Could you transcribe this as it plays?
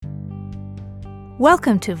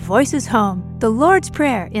Welcome to Voices Home, the Lord's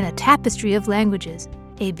Prayer in a Tapestry of Languages,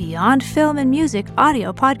 a Beyond Film and Music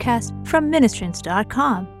audio podcast from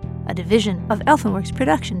Ministrants.com, a division of Elfenworks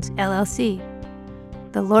Productions, LLC.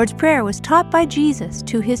 The Lord's Prayer was taught by Jesus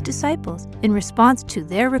to his disciples in response to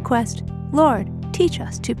their request, "Lord, teach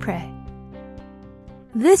us to pray."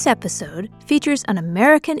 This episode features an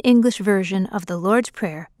American English version of the Lord's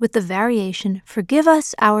Prayer with the variation, "Forgive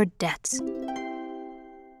us our debts."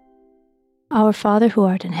 Our Father who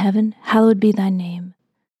art in heaven, hallowed be thy name.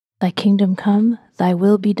 Thy kingdom come, thy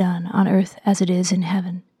will be done on earth as it is in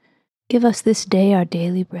heaven. Give us this day our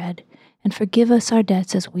daily bread, and forgive us our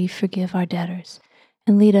debts as we forgive our debtors.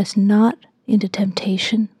 And lead us not into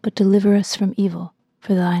temptation, but deliver us from evil.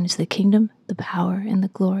 For thine is the kingdom, the power, and the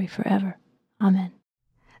glory forever. Amen.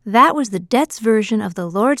 That was the debts version of the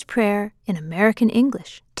Lord's Prayer in American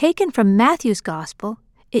English. Taken from Matthew's Gospel,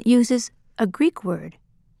 it uses a Greek word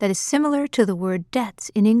that is similar to the word debts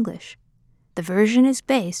in English. The version is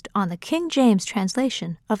based on the King James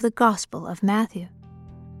translation of the Gospel of Matthew.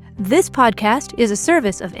 This podcast is a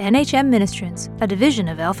service of NHM Ministrants, a division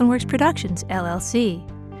of Elfenworks Productions, LLC,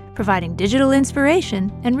 providing digital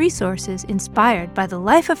inspiration and resources inspired by the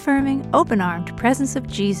life-affirming, open-armed presence of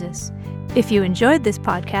Jesus. If you enjoyed this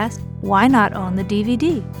podcast, why not own the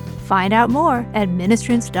DVD? Find out more at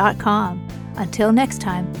Ministrants.com. Until next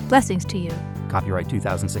time, blessings to you. Copyright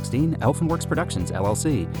 2016, Elfenworks Productions,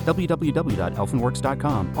 LLC,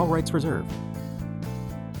 www.elfenworks.com, all rights reserved.